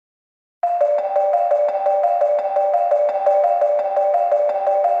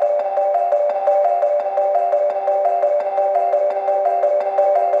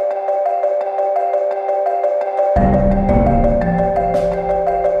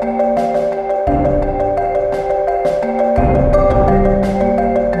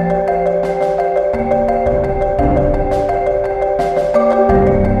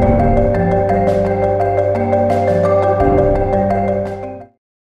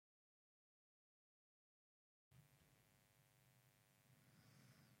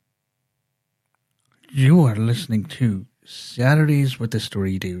You are listening to Saturdays with the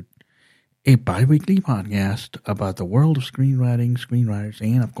Story Dude, a bi-weekly podcast about the world of screenwriting, screenwriters,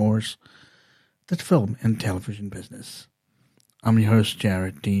 and, of course, the film and television business. I'm your host,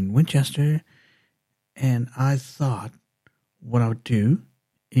 Jared Dean Winchester, and I thought what I would do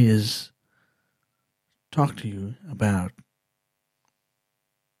is talk to you about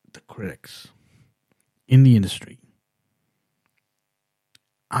the critics in the industry.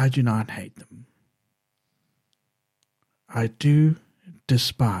 I do not hate them. I do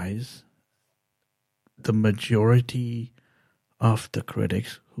despise the majority of the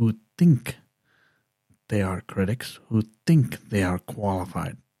critics who think they are critics, who think they are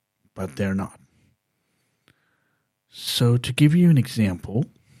qualified, but they're not. So to give you an example,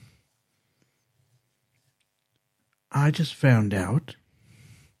 I just found out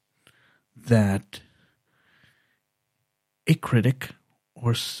that a critic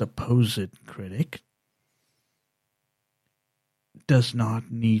or supposed critic does not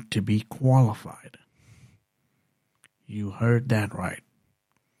need to be qualified. You heard that right.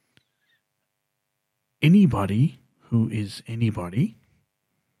 Anybody who is anybody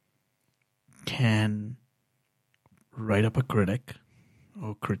can write up a critic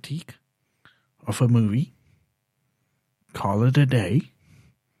or critique of a movie, call it a day,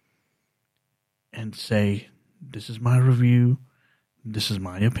 and say, this is my review, this is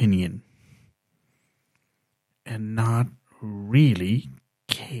my opinion, and not really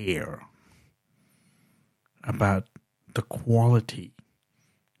care about the quality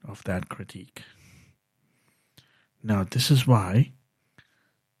of that critique. Now, this is why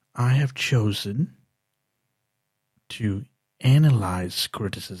I have chosen to analyze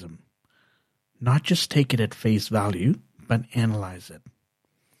criticism. Not just take it at face value, but analyze it.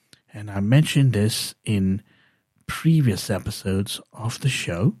 And I mentioned this in previous episodes of the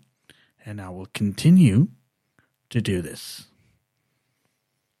show, and I will continue to do this.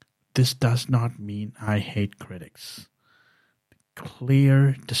 This does not mean I hate critics.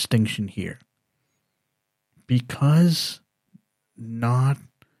 Clear distinction here. Because not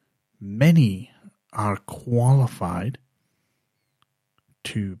many are qualified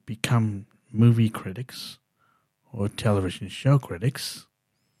to become movie critics or television show critics,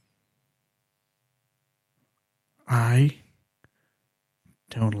 I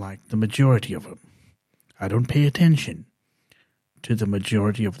don't like the majority of them. I don't pay attention to the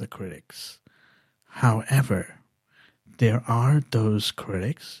majority of the critics. However, there are those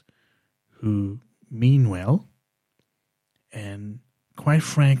critics who mean well, and quite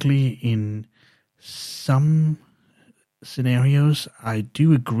frankly, in some scenarios, I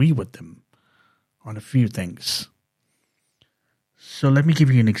do agree with them on a few things. So let me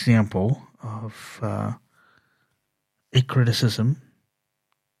give you an example of a criticism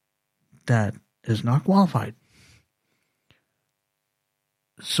that is not qualified.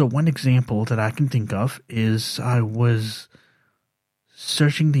 So one example that I can think of is I was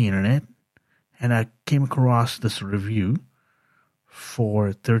searching the internet and I came across this review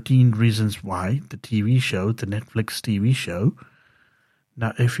for 13 Reasons Why, the TV show, the Netflix TV show.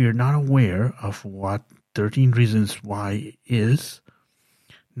 Now, if you're not aware of what 13 Reasons Why is,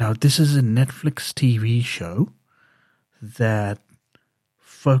 now this is a Netflix TV show that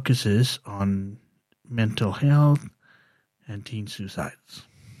focuses on mental health and teen suicides.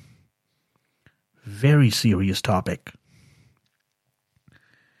 Very serious topic.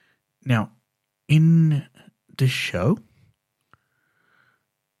 Now, in this show,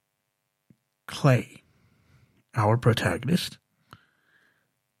 Clay, our protagonist,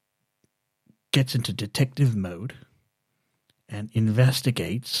 gets into detective mode and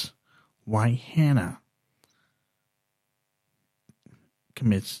investigates why Hannah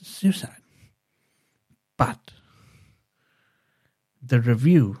commits suicide. But the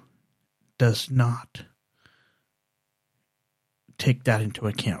review does not take that into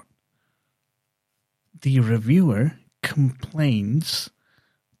account. The reviewer complains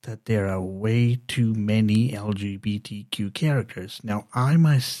that there are way too many LGBTQ characters. Now, I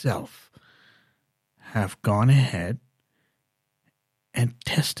myself have gone ahead and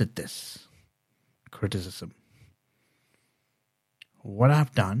tested this criticism. What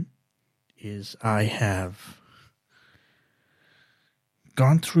I've done is I have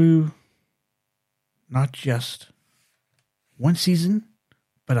gone through not just one season,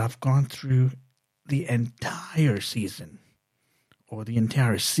 but I've gone through the entire season, or the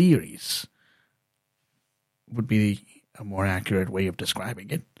entire series would be a more accurate way of describing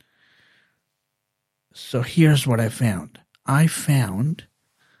it. So here's what I found. I found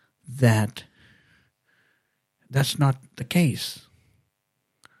that that's not the case.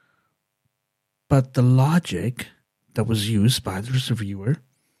 But the logic that was used by the reviewer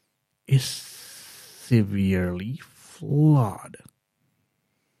is severely flawed.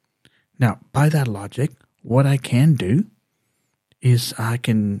 Now, by that logic, what I can do is I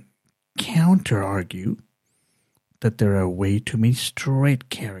can counter-argue that there are way too many straight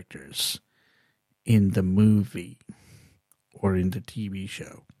characters in the movie or in the TV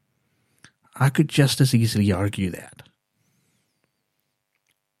show. I could just as easily argue that.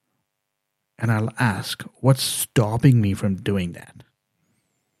 And I'll ask, what's stopping me from doing that?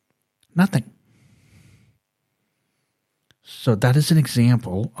 Nothing. So that is an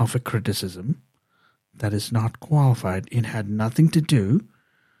example of a criticism that is not qualified. It had nothing to do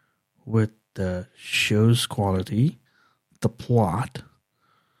with the show's quality, the plot,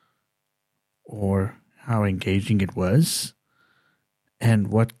 or how engaging it was, and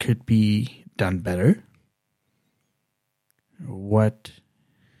what could be done better. What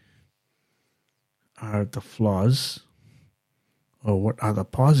are the flaws, or what are the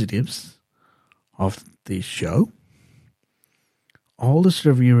positives of the show? All this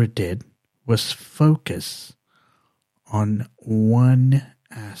reviewer did was focus on one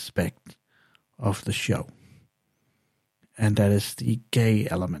aspect of the show, and that is the gay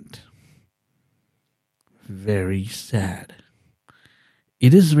element. Very sad.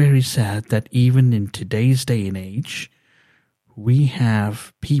 It is very sad that even in today's day and age, we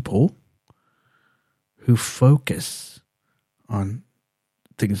have people who focus on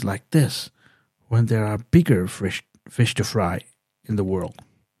things like this when there are bigger fish to fry in the world.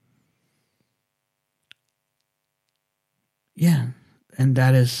 Yeah, and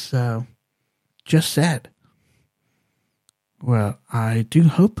that is just sad. Well, I do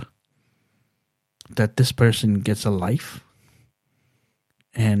hope that this person gets a life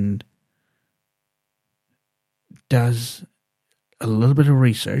and does a little bit of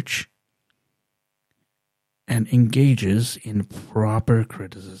research and engages in proper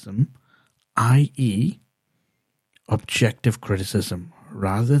criticism, i.e., objective criticism,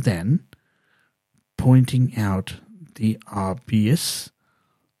 rather than pointing out the obvious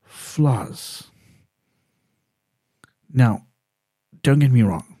flaws. Now, don't get me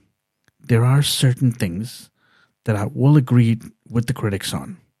wrong. There are certain things that I will agree with the critics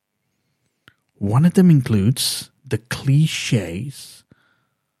on. One of them includes the cliches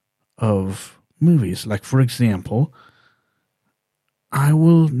of movies. Like, for example, I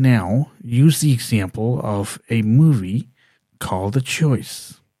will now use the example of a movie called The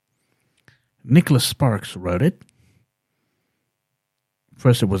Choice. Nicholas Sparks wrote it.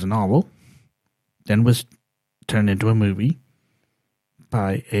 First it was a novel, then was turned into a movie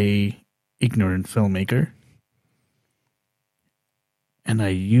by a ignorant filmmaker. And I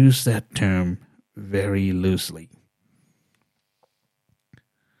use that term very loosely.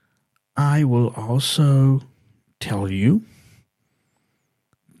 I will also tell you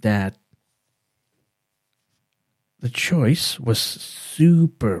that The Choice was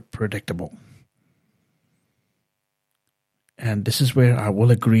super predictable. And this is where I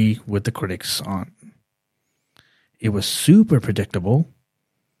will agree with the critics on. It was super predictable.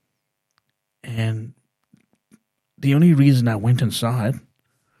 And the only reason I went and saw it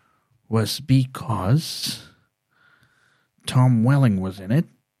was because Tom Welling was in it.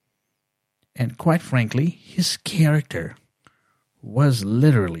 And quite frankly, his character was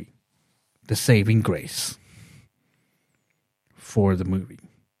literally the saving grace for the movie.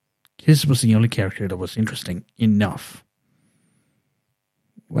 His was the only character that was interesting enough.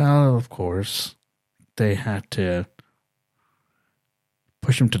 Well, of course, they had to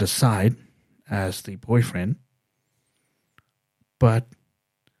push him to the side as the boyfriend. But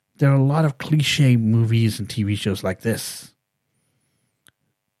there are a lot of cliche movies and TV shows like this.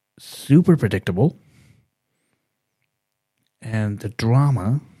 Super predictable. And the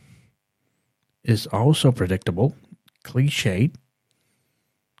drama is also predictable, cliched.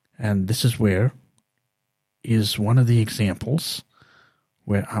 And this is where is one of the examples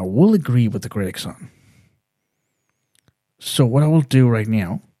where I will agree with the critics on. So what I will do right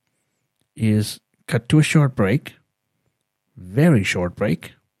now is cut to a short break, very short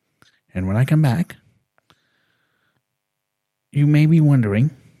break, and when I come back, you may be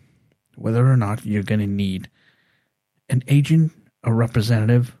wondering whether or not you're going to need an agent, a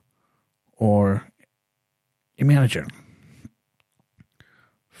representative, or a manager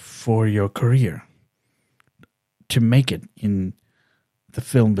for your career to make it in the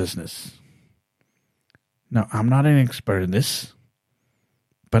film business. Now, I'm not an expert in this,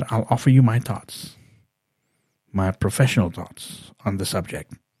 but I'll offer you my thoughts, my professional thoughts on the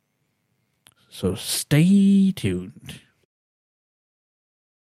subject. So stay tuned.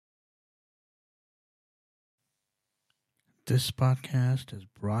 This podcast is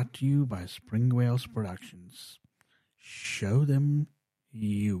brought to you by Spring Wales Productions. Show them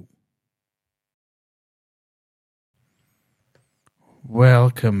you.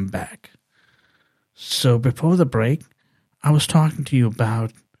 Welcome back. So before the break, I was talking to you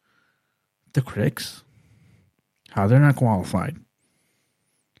about the critics, how they're not qualified,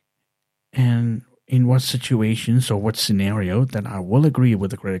 and in what situations or what scenario that I will agree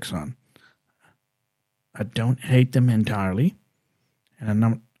with the critics on. I don't hate them entirely, and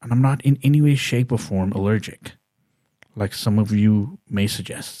I'm not in any way, shape, or form allergic, like some of you may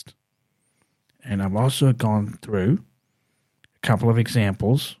suggest. And I've also gone through a couple of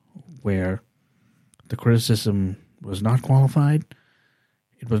examples where the criticism was not qualified,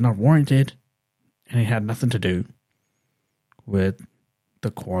 it was not warranted, and it had nothing to do with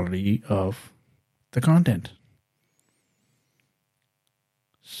the quality of the content.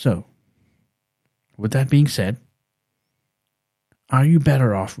 So, with that being said, are you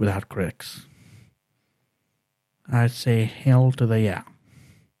better off without critics? I'd say hell to the yeah.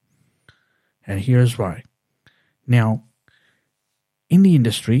 And here's why. Now, in the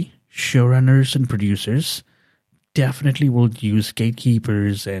industry, showrunners and producers definitely will use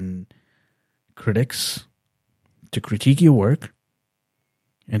gatekeepers and critics to critique your work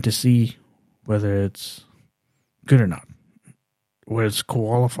and to see whether it's good or not, whether it's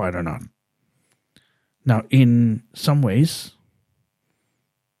qualified or not. Now, in some ways,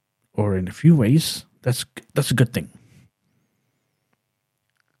 or in a few ways, that's a good thing.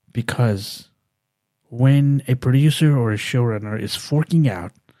 Because when a producer or a showrunner is forking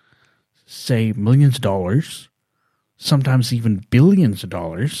out, say, millions of dollars, sometimes even billions of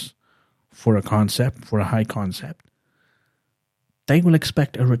dollars for a concept, for a high concept, they will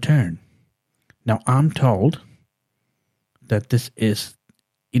expect a return. Now, I'm told that this is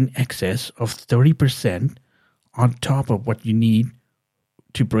in excess of 30% on top of what you need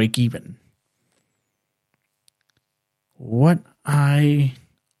to break even. What I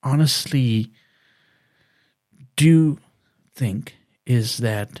honestly do think is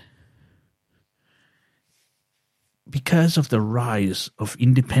that because of the rise of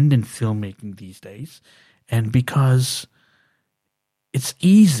independent filmmaking these days, and because it's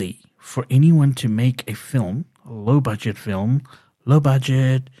easy for anyone to make a film, a low-budget film,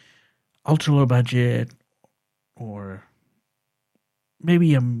 low-budget, ultra-low budget, or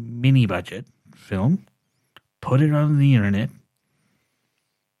maybe a mini-budget film, put it on the internet,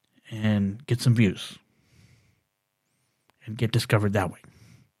 and get some views, and get discovered that way.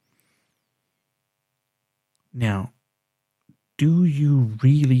 Now, do you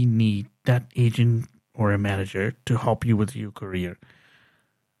really need that agent or a manager to help you with your career?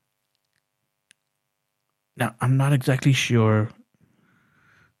 Now, I'm not exactly sure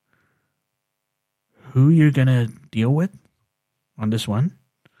who you're going to deal with on this one,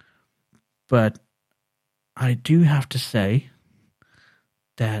 but I do have to say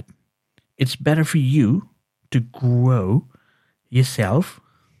that it's better for you to grow yourself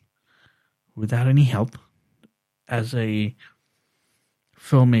without any help as a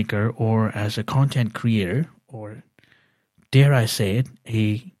filmmaker or as a content creator, or dare I say it,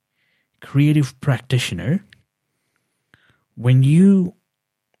 a creative practitioner. When you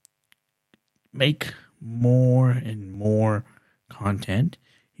make more and more content,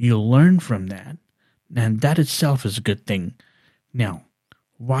 you'll learn from that, and that itself is a good thing. Now,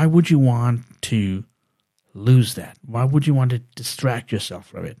 why would you want to lose that? Why would you want to distract yourself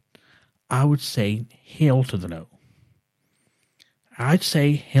from it? I would say hail to the no. I'd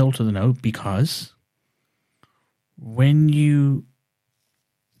say hail to the no because when you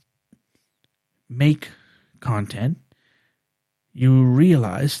make content, you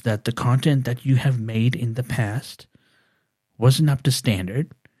realize that the content that you have made in the past wasn't up to standard.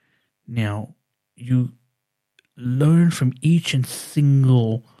 Now, you learn from each and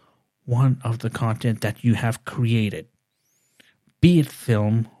single one of the content that you have created, be it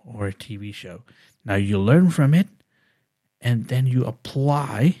film or a TV show. Now, you learn from it, and then you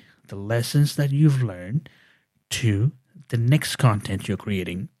apply the lessons that you've learned to the next content you're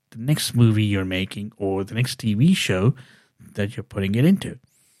creating, the next movie you're making, or the next TV show that you're putting it into.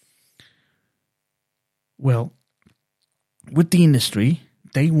 Well, with the industry,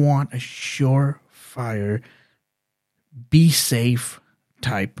 they want a surefire, be safe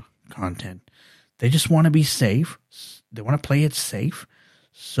type content. They just want to be safe. They want to play it safe.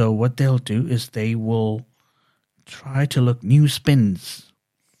 So what they'll do is they will try to look new spins.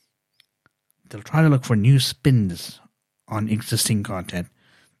 They'll try to look for new spins on existing content.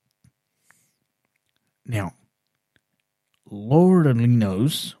 Now, Lord only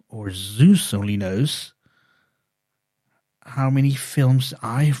knows, or Zeus only knows, how many films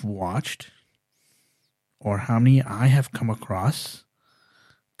I've watched or how many I have come across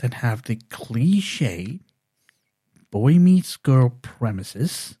that have the cliche boy meets girl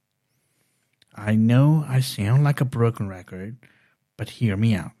premises. I know I sound like a broken record, but hear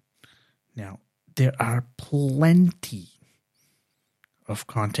me out. Now, there are plenty of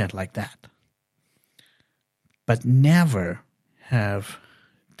content like that. But never have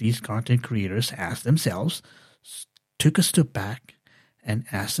these content creators asked themselves, took a step back and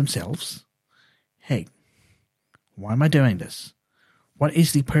asked themselves, hey, why am I doing this? What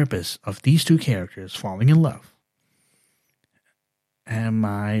is the purpose of these two characters falling in love? Am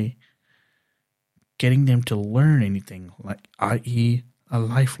I getting them to learn anything, like i.e. a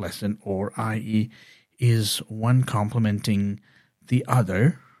life lesson, or i.e. is one complementing the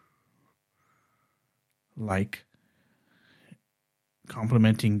other, like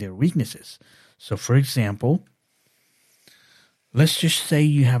complementing their weaknesses? So, for example, let's just say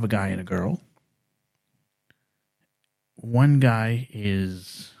you have a guy and a girl. One guy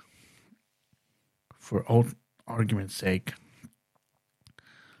is, for old argument's sake,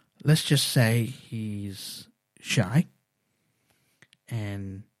 let's just say he's shy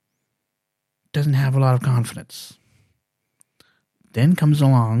and doesn't have a lot of confidence. Then comes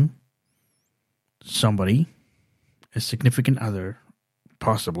along somebody, a significant other,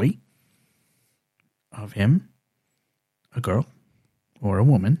 possibly, of him, a girl or a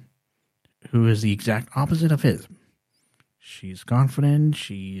woman, who is the exact opposite of his. She's confident,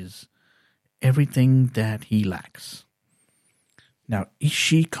 she's everything that he lacks. Now, is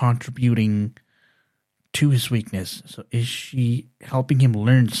she contributing to his weakness? So is she helping him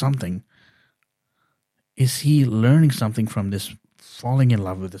learn something? Is he learning something from this falling in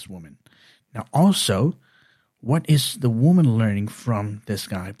love with this woman? Now, also, what is the woman learning from this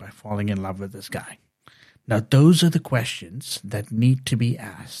guy by falling in love with this guy? Now, those are the questions that need to be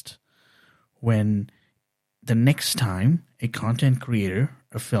asked when the next time a content creator,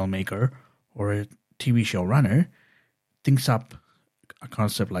 a filmmaker, or a TV show runner thinks up a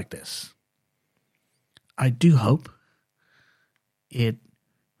concept like this. I do hope it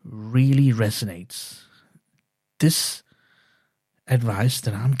really resonates. This advice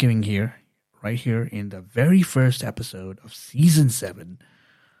that I'm giving here, right here in the very first episode of Season 7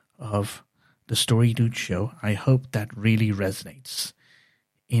 of the Story Dude Show, I hope that really resonates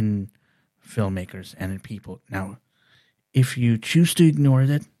in filmmakers and in people. Now, if you choose to ignore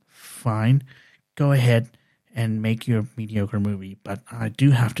it, fine. Go ahead and make your mediocre movie. But I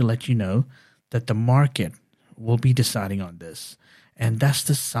do have to let you know that the market will be deciding on this. And that's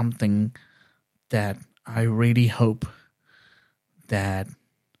just something that I really hope that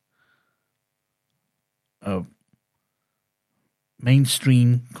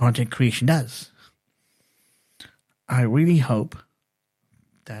mainstream content creation does. I really hope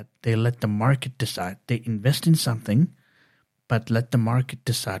that they let the market decide. They invest in something, but let the market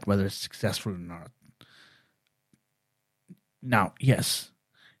decide whether it's successful or not. Now, yes,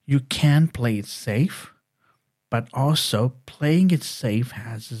 you can play it safe, but also playing it safe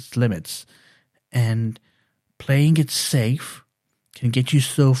has its limits. And playing it safe can get you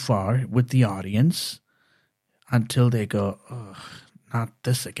so far with the audience until they go, ugh, not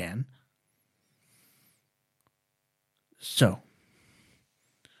this again. So,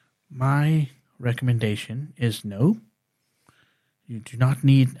 my recommendation is no. You do not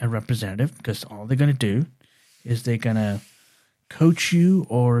need a representative, because all they're going to do is they're going to coach you,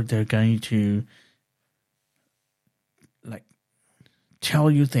 or they're going to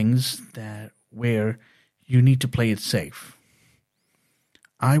tell you things that where you need to play it safe.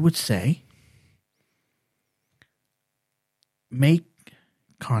 I would say make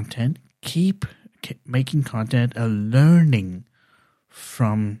content, keep making content, a learning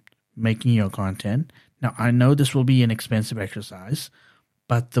from making your content. Now, I know this will be an expensive exercise,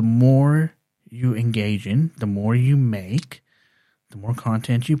 but the more you engage in, the more you make, the more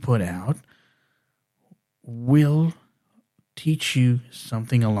content you put out will teach you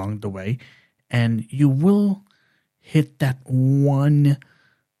something along the way, and you will hit that one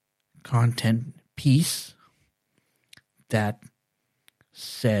content piece that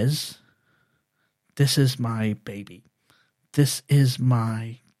says, this is my baby. This is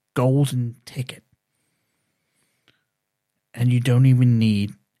my golden ticket. And you don't even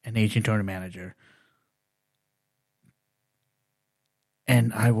need an agent or a manager.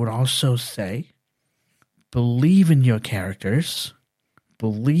 And I would also say, believe in your characters,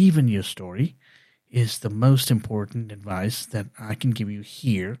 believe in your story is the most important advice that I can give you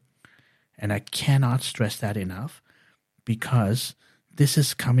here. And I cannot stress that enough, because this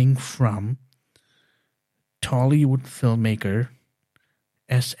is coming from Tollywood filmmaker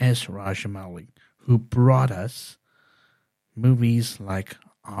S.S. Rajamouli, who brought us movies like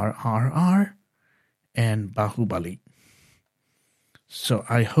RRR and Bahubali. So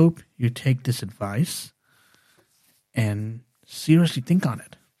I hope you take this advice and seriously think on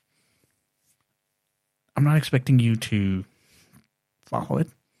it. I'm not expecting you to follow it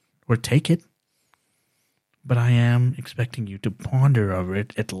or take it, but I am expecting you to ponder over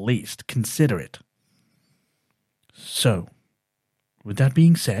it, at least consider it. So, with that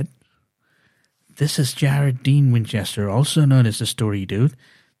being said, this is Jared Dean Winchester, also known as the Story Dude.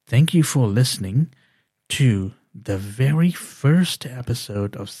 Thank you for listening to the very first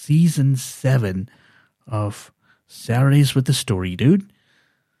episode of Season 7 of Saturdays with the Story Dude.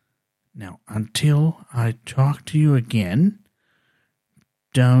 Now, until I talk to you again,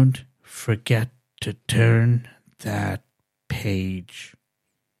 don't forget to turn that page.